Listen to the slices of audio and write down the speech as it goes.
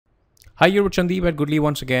Hi, you're with Chandeep at Goodly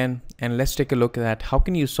once again, and let's take a look at how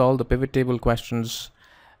can you solve the pivot table questions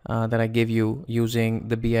that I gave you using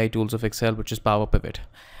the BI tools of Excel, which is Power Pivot.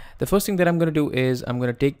 The first thing that I'm going to do is I'm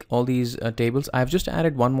going to take all these tables. I've just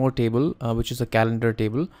added one more table, which is a calendar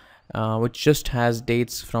table, which just has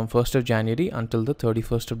dates from 1st of January until the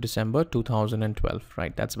 31st of December 2012,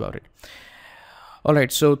 right? That's about it. All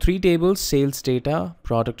right, so three tables: sales data,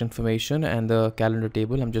 product information, and the calendar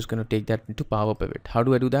table. I'm just going to take that into Power Pivot. How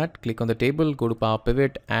do I do that? Click on the table, go to Power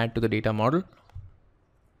Pivot, add to the data model.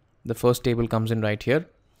 The first table comes in right here.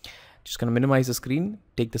 Just going to minimize the screen,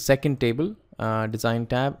 take the second table, design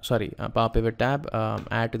tab, Power Pivot tab,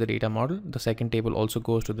 add to the data model. The second table also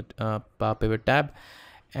goes to the Power Pivot tab.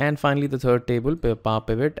 And finally, the third table, Power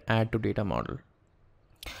Pivot, add to data model.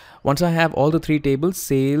 Once I have all the three tables,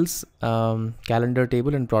 sales, calendar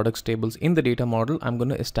table, and products tables in the data model, I'm going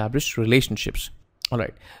to establish relationships. All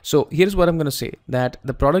right. So here's what I'm going to say, that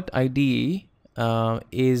the product ID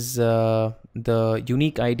is the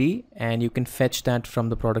unique ID, and you can fetch that from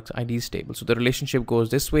the product IDs table. So the relationship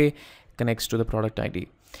goes this way, connects to the product ID.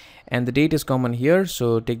 And the date is common here,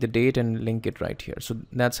 so take the date and link it right here. So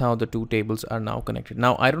that's how the two tables are now connected.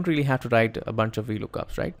 Now I don't really have to write a bunch of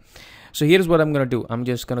VLOOKUPs, right? So here's what I'm going to do. I'm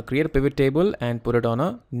just going to create a pivot table and put it on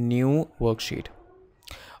a new worksheet.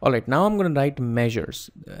 All right, now I'm going to write measures.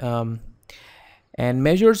 And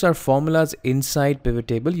measures are formulas inside pivot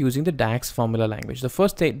table using the DAX formula language. The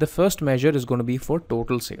first measure is going to be for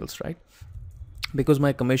total sales, right? Because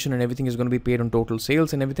my commission and everything is going to be paid on total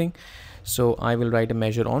sales and everything. So I will write a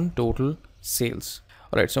measure on total sales.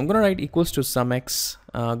 All right, so I'm going to write equals to SUMX,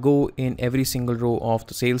 go in every single row of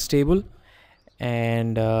the sales table,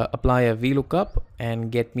 and apply a VLOOKUP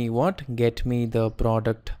and get me what? Get me the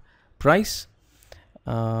product price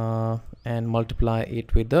and multiply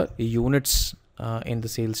it with the units in the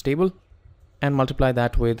sales table, and multiply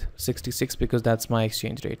that with 66 because that's my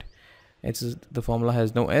exchange rate. The formula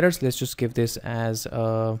has no errors. Let's just give this as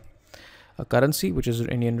a currency, which is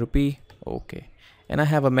Indian rupee. Okay. And I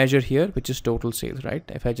have a measure here, which is total sales, right?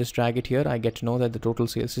 If I just drag it here, I get to know that the total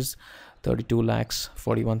sales is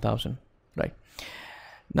 32,41,000, right?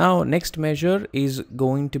 Now, next measure is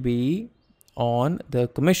going to be on the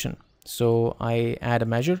commission. So I add a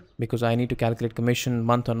measure because I need to calculate commission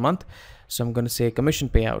month on month. So I'm going to say commission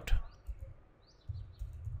payout,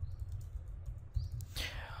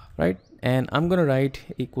 right? And I'm going to write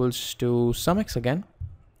equals to SUMX again.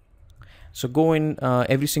 So go in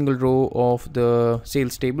every single row of the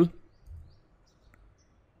sales table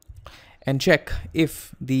and check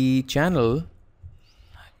if the channel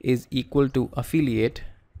is equal to affiliate,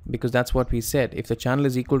 because that's what we said. If the channel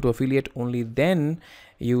is equal to affiliate, only then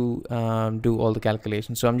you do all the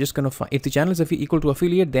calculations. So I'm just going to find, if the channel is equal to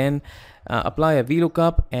affiliate, then apply a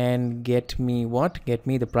VLOOKUP and get me what? Get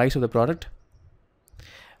me the price of the product.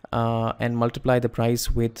 And multiply the price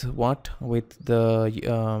with what? With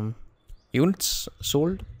the units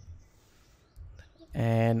sold,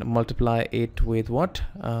 and multiply it with what?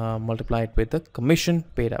 Multiply it with the commission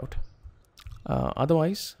paid out.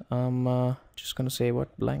 Otherwise, I'm just going to say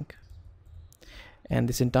what? Blank. And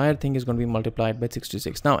this entire thing is going to be multiplied by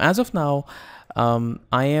 66. Now, as of now,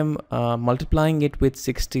 I am multiplying it with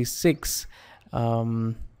 66.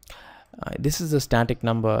 This is a static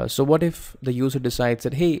number. So what if the user decides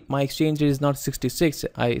that, hey, my exchange rate is not 66,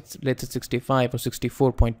 let's say 65 or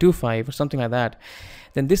 64.25 or something like that,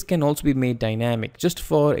 then this can also be made dynamic. Just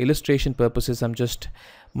for illustration purposes, I'm just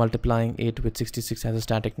multiplying it with 66 as a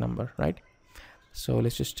static number, right? So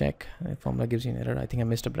let's just check. The formula gives you an error. I think I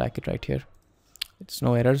missed a bracket right here. It's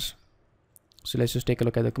no errors. So let's just take a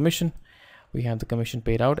look at the commission. We have the commission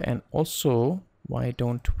paid out. And also, why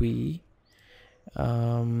don't we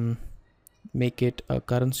make it a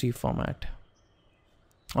currency format?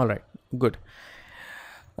 All right, good.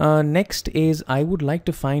 Next is I would like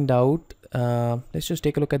to find out, let's just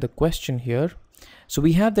take a look at the question here. So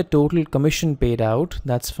we have the total commission paid out,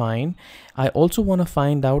 that's fine. I also want to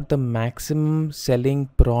find out the maximum selling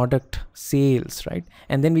product sales, right?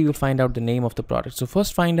 And then we will find out the name of the product. So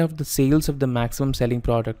first find out the sales of the maximum selling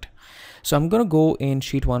product. So I'm going to go in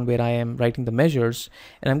sheet 1 where I am writing the measures,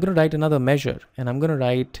 and I'm going to write another measure, and I'm going to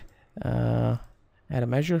write add a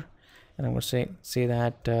measure, and I'm going to say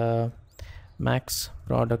that max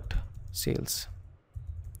product sales,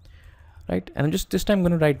 right? And I'm just this time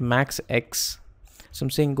going to write max X. So I'm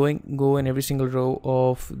saying go in every single row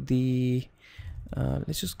of the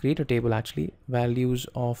let's just create a table actually, values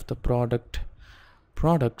of the product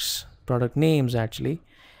names actually,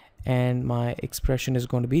 and my expression is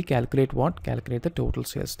going to be calculate what? Calculate the total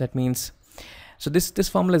sales. That means, so this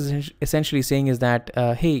formula is essentially saying is that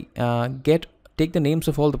hey, take the names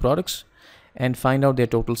of all the products and find out their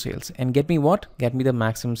total sales and get me what? Get me the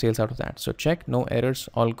maximum sales out of that. So check, no errors,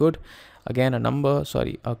 all good. Again, a number,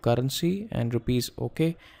 sorry, a currency and rupees,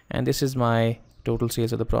 okay. And this is my total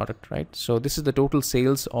sales of the product, right? So this is the total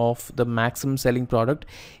sales of the maximum selling product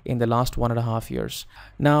in the last 1.5 years.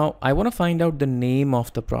 Now I want to find out the name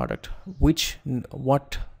of the product.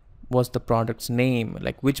 What was the product's name?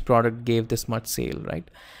 Like which product gave this much sale, right?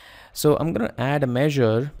 So I'm going to add a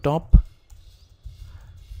measure, top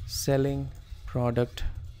selling product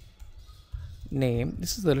name.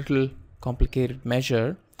 This is a little complicated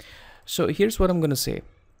measure. So here's what I'm going to say.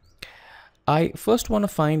 I first want to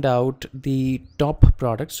find out the top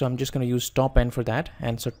product. So I'm just going to use top n for that.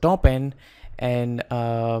 And so top n, and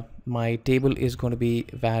my table is going to be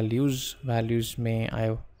values.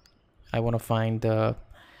 I want to find the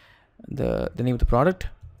name of the product,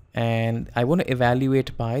 and I want to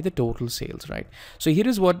evaluate by the total sales, right? So here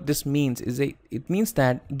is what this means is it means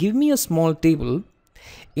that give me a small table.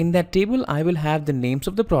 In that table, I will have the names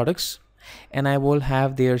of the products and I will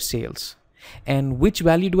have their sales. And which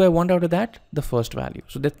value do I want out of that? The first value.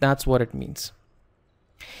 So that's what it means.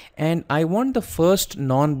 And I want the first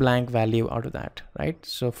non-blank value out of that, right?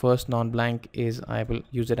 So first non-blank is, I will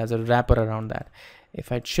use it as a wrapper around that.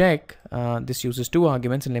 If I check, this uses 2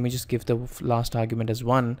 arguments, and let me just give the last argument as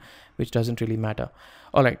 1, which doesn't really matter.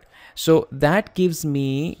 All right, so that gives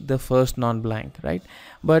me the first non-blank, right?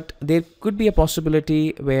 But there could be a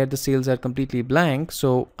possibility where the sales are completely blank.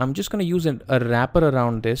 So I'm just going to use a wrapper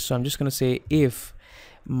around this. So I'm just going to say if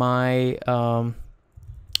my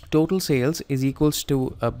total sales is equals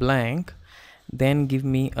to a blank, then give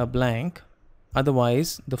me a blank.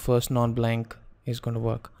 Otherwise, the first non-blank is going to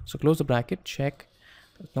work. So close the bracket, check.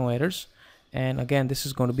 No errors. And again, this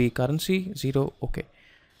is going to be currency 0, okay.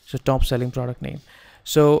 So top selling product name.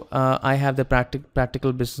 So I have the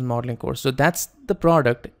practical business modeling course. So that's the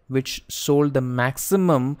product which sold the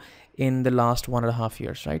maximum in the last 1.5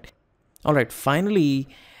 years, right? All right, finally,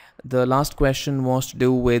 the last question was to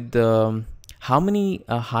do with how many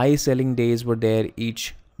high selling days were there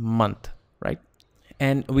each month, right?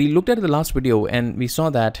 And we looked at the last video and we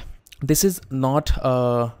saw that this is not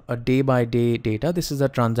a day-by-day data. This is a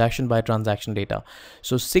transaction-by-transaction data.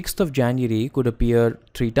 So 6th of January could appear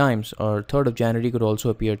 3 times, or 3rd of January could also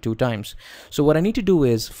appear 2 times. So what I need to do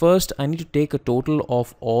is, first I need to take a total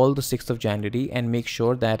of all the 6th of January and make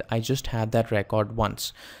sure that I just have that record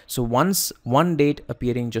once. So one date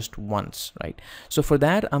appearing just once, right? So for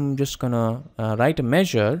that, I'm just gonna write a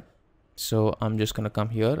measure. So I'm just going to come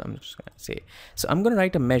here. I'm just going to say, so I'm going to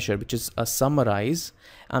write a measure, which is a summarize.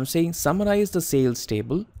 I'm saying summarize the sales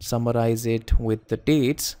table, summarize it with the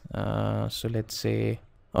dates. So let's say,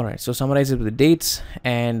 all right, so summarize it with the dates,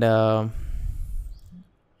 and I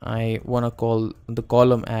want to call the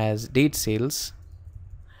column as date sales.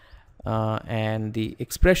 And the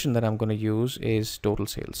expression that I'm going to use is total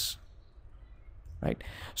sales, right?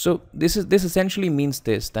 So this essentially means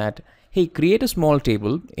that, hey, create a small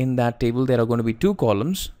table. In that table, there are going to be 2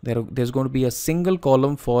 columns. There's going to be a single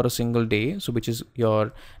column for a single day, so which is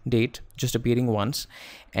your date just appearing once.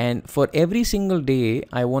 And for every single day,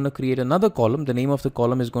 I want to create another column. The name of the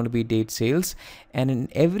column is going to be date sales. And in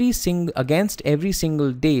against every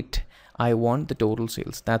single date, I want the total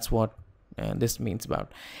sales. That's what this means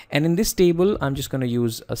about. And in this table, I'm just going to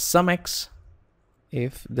use a sumx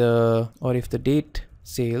if the date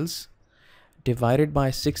sales divided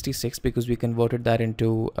by 66, because we converted that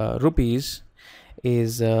into rupees,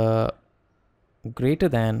 is greater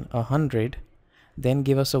than 100, then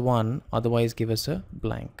give us a 1, otherwise give us a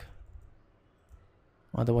blank.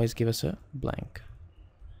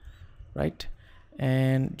 Right?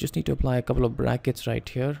 And just need to apply a couple of brackets right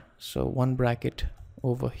here. So one bracket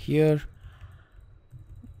over here,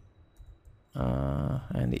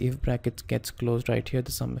 and the if bracket gets closed right here,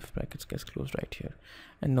 the sum if brackets gets closed right here,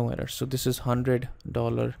 and no error. So this is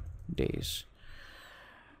 $100 days,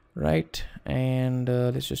 right? And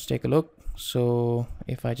let's just take a look. So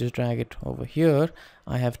if I just drag it over here,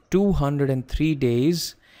 I have 203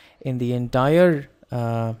 days in the entire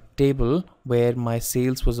table where my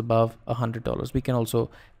sales was above $100. We can also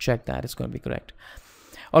check that it's going to be correct.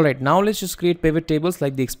 All right, now let's just create pivot tables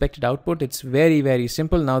like the expected output. It's very, very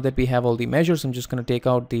simple. Now that we have all the measures, I'm just going to take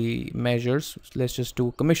out the measures. Let's just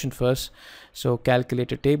do commission first. So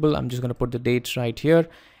calculate a table. I'm just going to put the dates right here.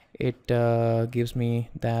 It gives me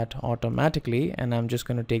that automatically, and I'm just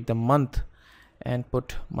going to take the month and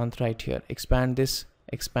put month right here. Expand this,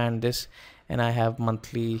 and I have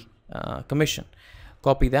monthly commission.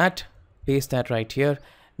 Copy that, paste that right here.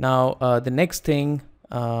 Now the next thing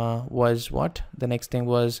was what? The next thing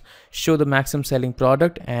was show the maximum selling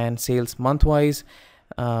product and sales month-wise.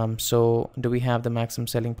 So do we have the maximum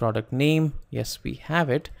selling product name? Yes, we have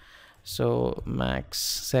it. So max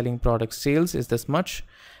selling product sales is this much,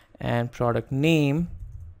 and product name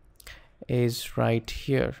is right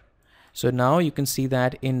here. So now you can see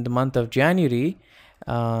that in the month of January,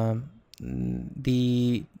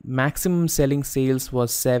 the maximum selling sales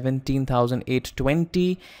was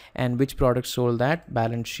 17,820, and which product sold that?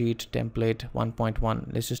 Balance sheet template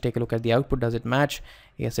 1.1. Let's just take a look at the output. Does it match?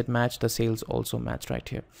 Yes, it matched. The sales also matched right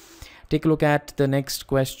here. Take a look at the next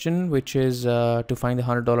question, which is to find the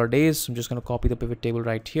 $100 days. I'm just going to copy the pivot table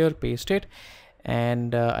right here, paste it,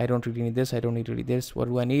 and I don't really need this. I don't need really this. What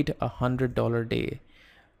do I need? $100 day.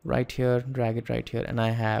 Right here, drag it right here, and I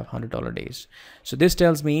have $100 days. So this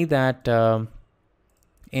tells me that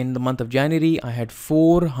in the month of January, I had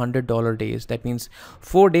 $400 days. That means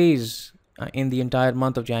 4 days in the entire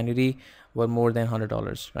month of January were more than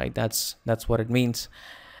 $100, right? That's what it means,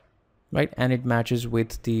 right? And it matches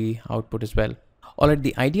with the output as well. All right,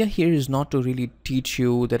 the idea here is not to really teach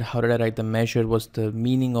you that how did I write the measure, what's the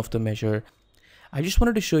meaning of the measure. I just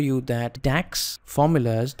wanted to show you that DAX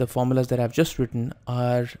formulas, the formulas that I've just written,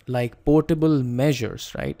 are like portable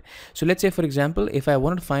measures, right? So let's say, for example, if I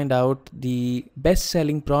wanted to find out the best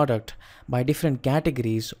selling product by different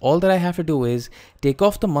categories, all that I have to do is take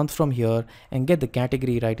off the month from here and get the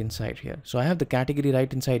category right inside here. So I have the category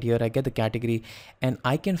right inside here. I get the category, and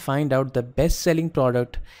I can find out the best selling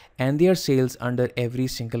product and their sales under every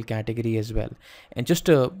single category as well. And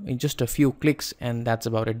in just a few clicks, and that's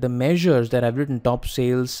about it. The measures that I've written, top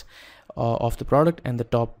sales of the product and the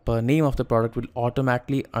top name of the product, will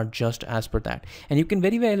automatically adjust as per that. And you can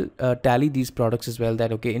very well tally these products as well,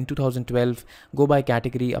 that okay, in 2012, go by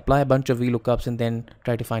category, apply a bunch of VLOOKUPs, and then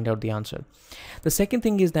try to find out the answer. The second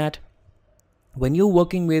thing is that when you're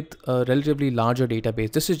working with a relatively larger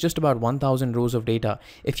database, this is just about 1,000 rows of data.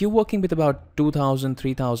 If you're working with about 2,000,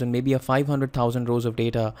 3,000, maybe a 500,000 rows of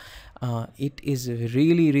data, it is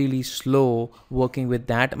really slow working with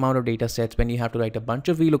that amount of data sets when you have to write a bunch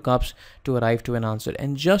of VLOOKUPs to arrive to an answer.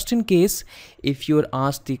 And just in case, if you're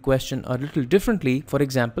asked the question a little differently, for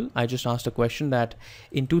example, I just asked a question that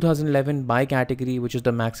in 2011 by category, which is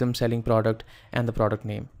the maximum selling product and the product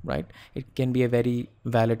name, right? It can be a very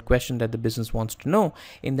valid question that the business wants to know.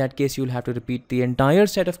 In that case, you'll have to repeat the entire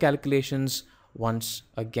set of calculations once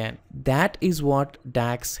again. That is what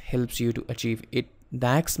DAX helps you to achieve.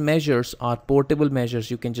 DAX measures are portable measures.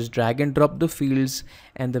 You can just drag and drop the fields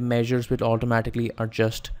and the measures will automatically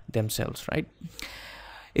adjust themselves, right?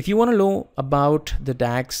 If you want to know about the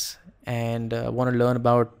DAX and want to learn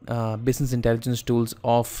about business intelligence tools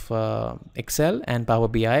of Excel and Power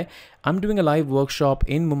BI, I'm doing a live workshop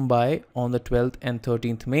in Mumbai on the 12th and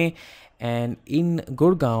 13th May, and in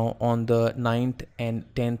Gurgaon on the 9th and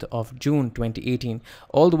 10th of June 2018.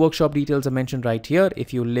 All the workshop details are mentioned right here.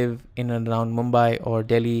 If you live in and around Mumbai or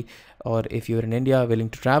Delhi, or if you're in India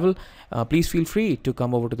willing to travel, please feel free to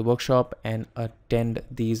come over to the workshop and attend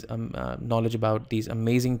these knowledge about these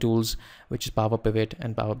amazing tools, which is Power Pivot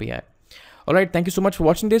and Power BI. All right, thank you so much for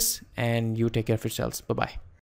watching this, and you take care of yourselves. Bye-bye.